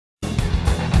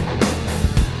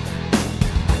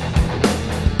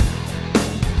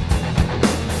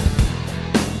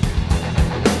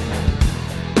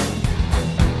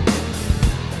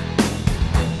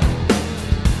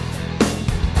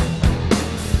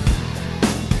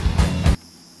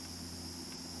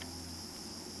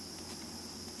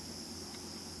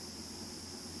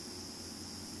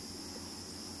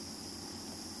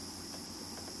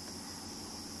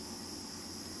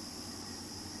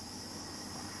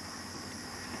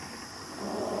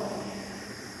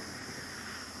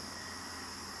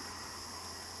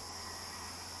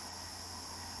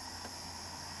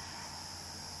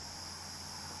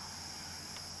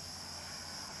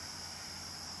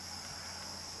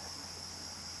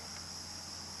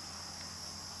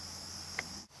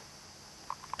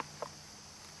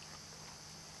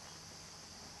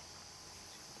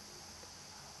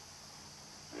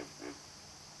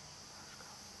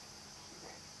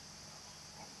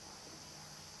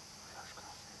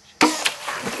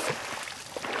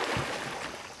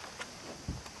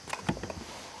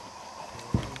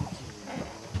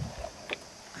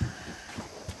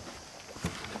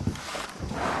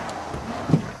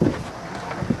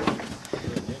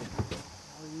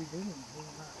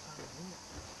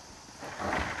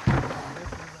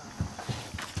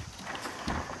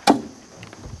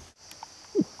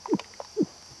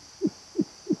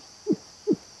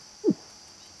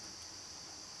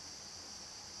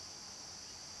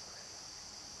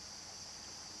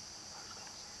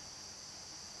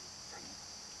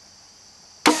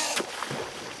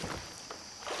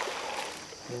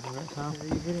Huh?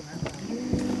 Yeah, you hit him that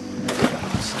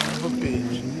time. Son of a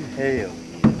bitch. Hell.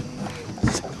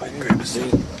 Go ahead and grab a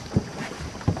seat.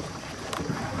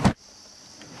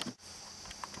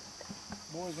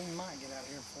 Boys, we might get out of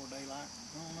here before daylight.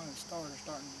 I don't know, the stars are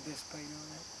starting to dissipate on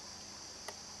it.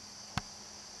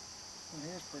 Well,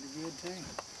 here's pretty good too.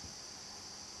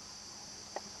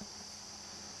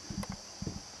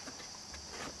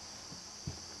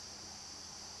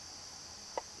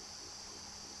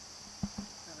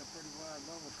 Got a pretty wide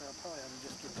bubble trail. Probably ought to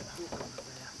just get that hook over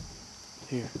there.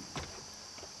 Here.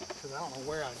 Because I don't know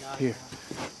where I got Here. it.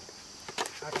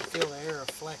 I can feel the air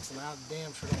flexing. I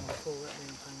damn sure don't want to pull that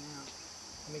damn thing out.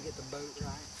 Let me get the boat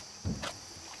right.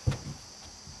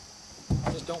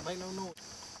 Just don't make no noise.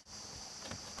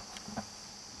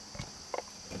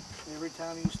 Every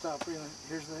time you stop, really,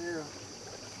 here's the arrow.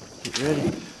 Get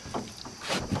ready.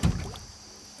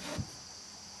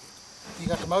 You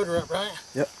got the motor up, right?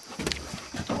 Yep.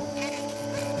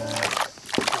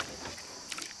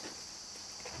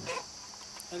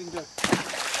 Let him go.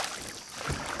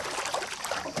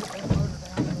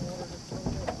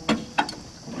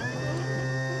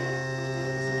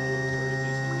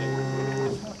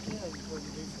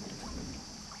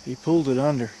 He pulled it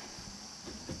under.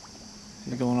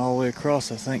 He's going all the way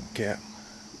across, I think, Cap.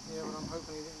 Yeah, but I'm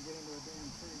hoping he didn't get into a damn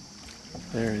tree.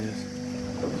 There it is.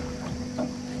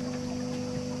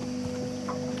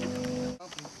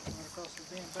 Right across his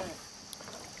damn back.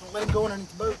 Don't let him go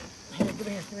underneath the boat. Here, come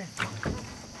here, come here.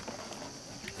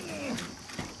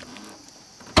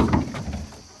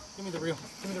 Give me the reel.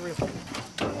 Give me the reel.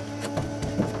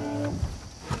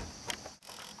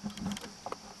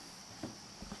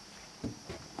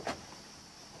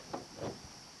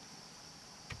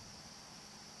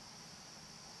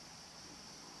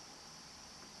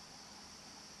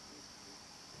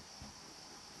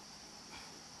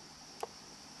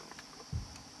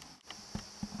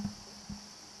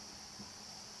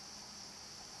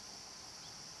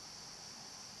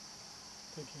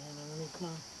 Take your hand underneath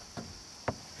mine.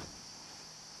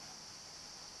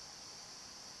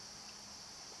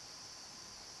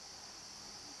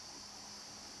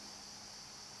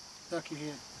 Duck your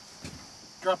head.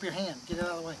 Drop your hand. Get it out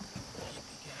of the way.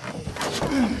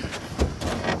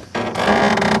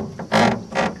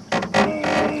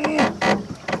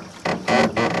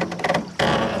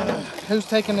 Who's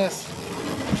taking this?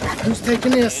 Who's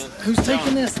taking this? Who's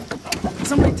taking this?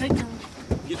 Somebody take the...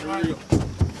 Get the reel.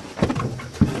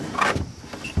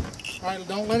 All right,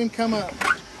 don't let him come up.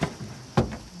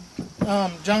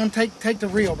 John, take the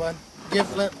reel, bud. Give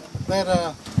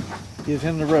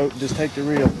him the rope. Just take the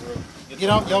reel. Get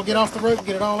off. Y'all get off the rope.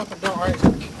 Get it all up and down. All right.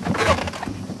 Let me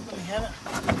have it.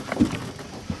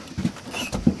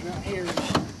 Right here.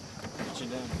 Get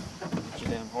your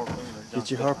damn harpoon. Get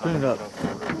your harpoon up.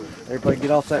 Everybody get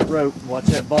off that rope. Watch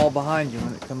that ball behind you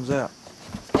when it comes out.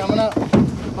 It's coming up.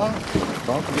 Bunk.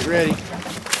 Bunk, get ready.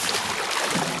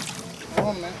 Hold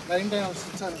on a minute. Let him down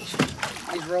just a touch.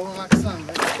 He's rolling like a son,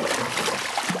 baby.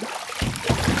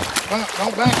 Bunk,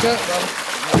 don't back up, brother.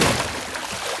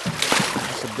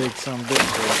 That's a big son of a bitch,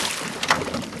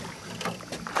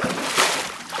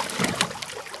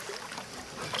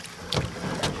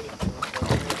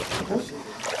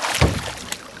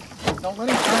 Don't let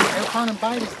him turn. He'll turn and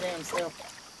bite his damn self.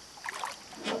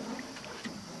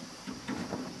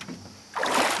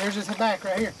 There's his back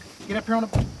right here. Get up here on the...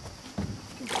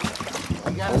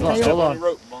 You got his tail. Hold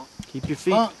on. Keep your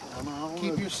feet. Bunk.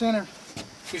 Keep your center.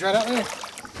 He's right out there.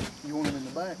 You want him in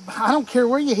the back? I don't care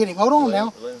where you hit him. Hold on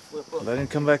now. Let him flip up. Let him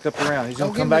come back up around. He's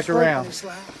going Don't to come give him back this rope around. when he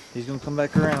slide. He's going to come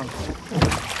back around.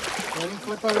 Let him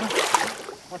flip over.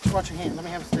 Watch your hand. Let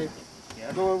me have a step.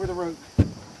 Yeah. Go over the rope. I'm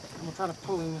going to try to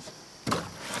pull him.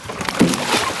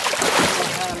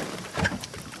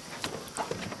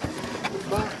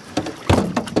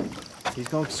 He's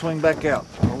going to swing back out.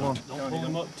 Hold on. Don't pull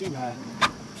him up too high.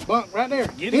 Bunk, right there.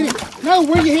 Get hit him. No,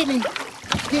 where you hit him?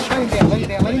 Let him down. Let him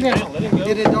down. Let him down. Let him go.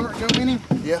 Did it dart go in him?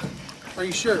 Yeah. Are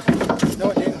you sure? No,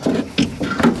 it didn't.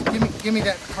 Give me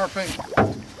that harpoon.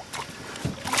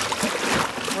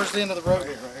 Where's the end of the rope?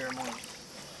 Right here, I'm on it.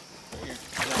 Right here.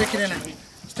 Stick it in there.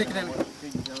 Stick it in there.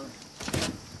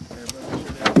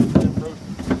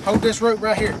 Hold this rope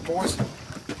right here, boys.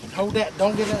 Hold that.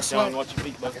 Don't get that John, slack. watch your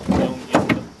feet, bucket. Don't get the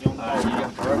rope.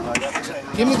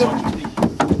 Give me the...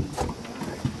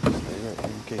 Stay right here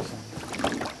in case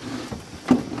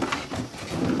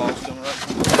Ball's coming right.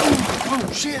 Oh,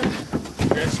 shit.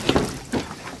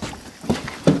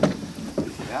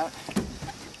 Got it?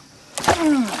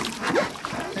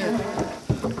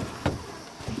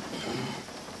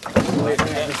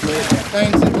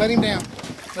 Thanks. Let him down.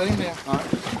 Let him down. All right.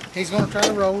 He's gonna try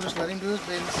to roll, just let him do his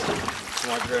business.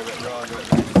 Somebody grab that rod right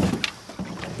there.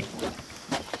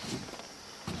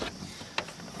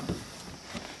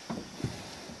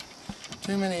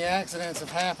 Too many accidents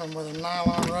have happened with a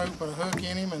nylon rope with a hook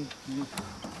in him, and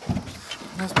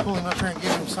let's pull him up here and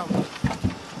give him something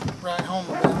right home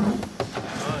about.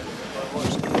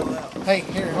 Hey,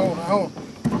 here, hold on.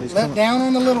 Let down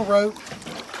on the little rope.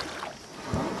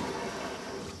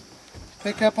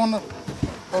 Pick up on the.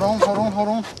 Hold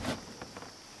on.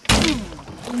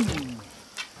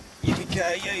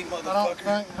 Yippee-ki-yay,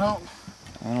 motherfucker.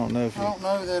 I don't know if I don't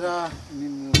know that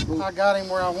I got him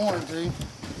where I wanted to.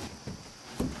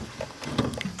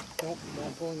 Don't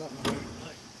pull him up my boat.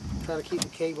 Try to keep the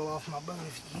cable off my boat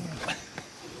if you can.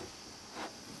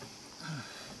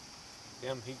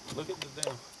 Damn, look at the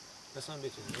damn. That son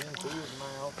bitch is into his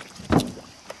mouth.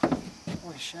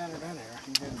 Oh, he shattered that air.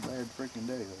 He had a bad freaking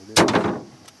day though, didn't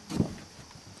he?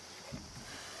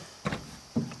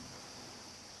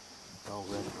 All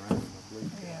wrapped around him, I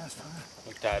believe. Yeah, that's fine.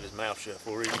 He tied his mouth shut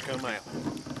before he could come out.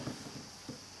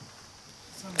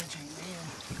 Some bitch ain't dead.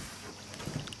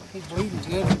 He's bleeding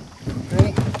good.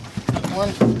 Ready?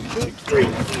 1, 2, 3.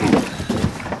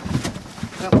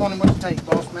 Jump on him with the tape,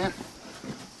 boss man.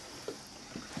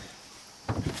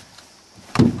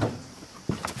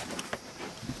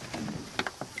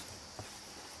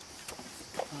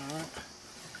 Alright.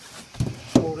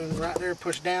 Hold him right there,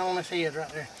 push down on his head right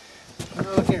there.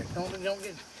 Look here, don't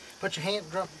get, put your hand,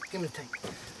 give me the tape.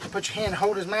 Put your hand,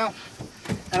 hold his mouth.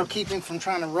 That'll keep him from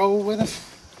trying to roll with us.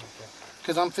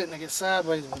 Because I'm fitting to get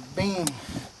sideways with beam.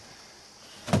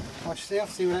 Watch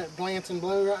yourself, see where that glancing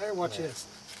blue right there? Watch this.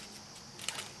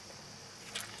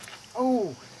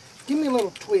 Oh, give me a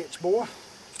little twitch, boy.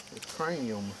 His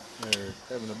cranium, they're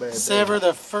having a bad day. Sever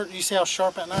the first, you see how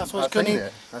sharp that knife was? I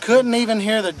Couldn't even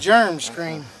hear the germ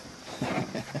scream. I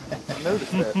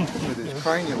noticed that with his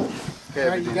cranium Alright,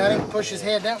 cavity. you got him? Push his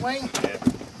head that way? Yeah.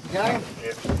 You got him?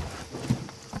 Yeah.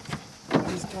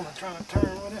 He's gonna try to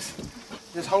turn with us.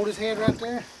 Just hold his head right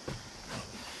there.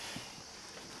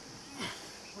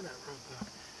 Where that rope go?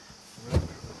 Rope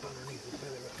up underneath his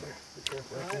belly right there. Be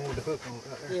careful, that's the one with the hook on it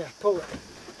right there. Yeah, pull it.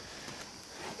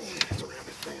 It's around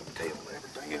his damn tail and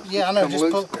everything else. Yeah, I know, just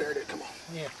pull. There it is, come on.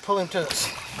 Yeah, pull him to us.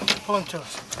 Pull him to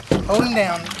us. Hold him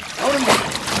down. Hold him down.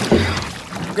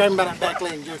 Grab him by that back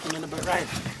leg and jerk him in the boat. Right.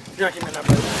 Jerk him in that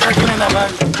boat. Jerk him in that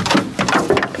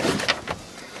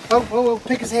boat. Oh,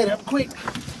 pick his head up quick.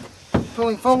 Pull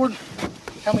him forward.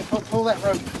 Help me pull that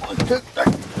rope. 1, 2, 3.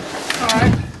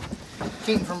 Alright.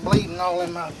 Keep him from bleeding all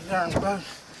in my darn boat.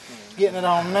 Getting it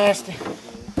all nasty.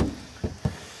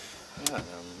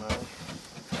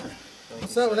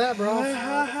 What's up with that, bro?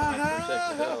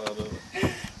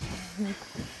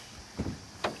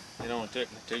 It only took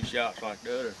me 2 shots like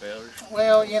the other fellas.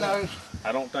 Well, you know.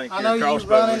 I don't think I know your you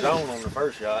crossbow was running. on the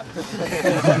first shot.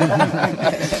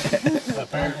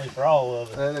 Apparently for all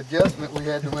of it. That adjustment we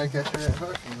had to make after that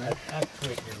hooking, man. I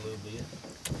tweaked it a little bit.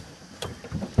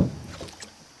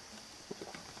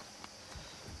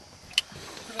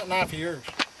 Where's that knife of yours?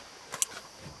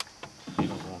 You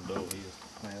don't want to do it.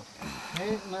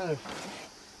 Heck no.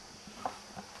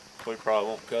 We probably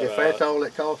won't cut If that's all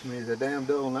it cost me is a damn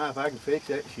dull knife, I can fix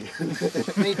that shit.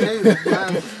 Me too.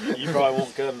 You probably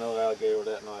won't cut another alligator with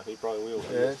that knife. He probably will.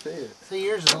 Yeah, that's it. See,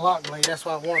 yours is a lock blade. That's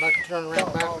why I wanted. I could turn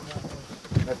around backwards.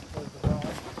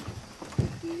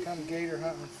 Come gator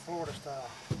hunting Florida style.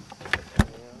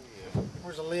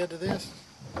 Where's the lid to this?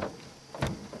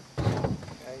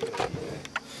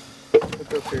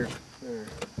 Look up here. There,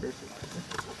 Chris.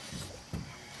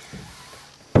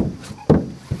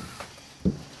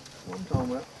 What I'm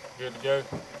talking about. Good to go.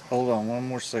 Hold on one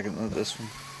more second. Let this one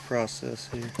process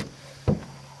here.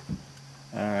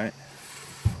 Alright.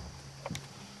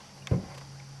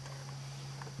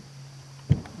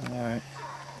 Alright.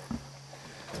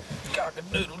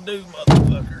 Cock-a-doodle-doo,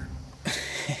 motherfucker.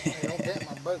 Hey, don't hit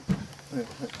my boat.